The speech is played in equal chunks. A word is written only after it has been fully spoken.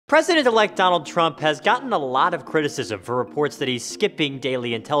President-elect Donald Trump has gotten a lot of criticism for reports that he's skipping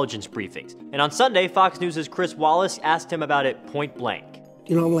daily intelligence briefings. And on Sunday, Fox News' Chris Wallace asked him about it point blank.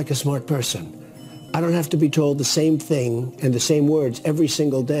 You know, I'm like a smart person. I don't have to be told the same thing and the same words every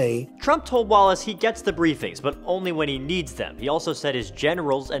single day. Trump told Wallace he gets the briefings, but only when he needs them. He also said his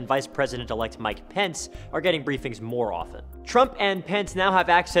generals and Vice President-elect Mike Pence are getting briefings more often. Trump and Pence now have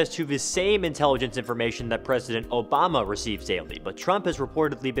access to the same intelligence information that President Obama receives daily, but Trump has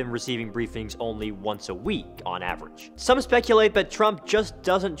reportedly been receiving briefings only once a week on average. Some speculate that Trump just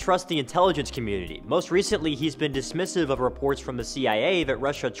doesn't trust the intelligence community. Most recently, he's been dismissive of reports from the CIA that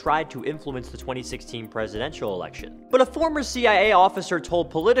Russia tried to influence the 2016 presidential election. But a former CIA officer told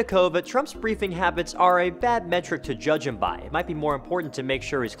Politico that Trump's briefing habits are a bad metric to judge him by. It might be more important to make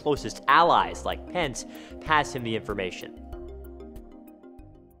sure his closest allies, like Pence, pass him the information.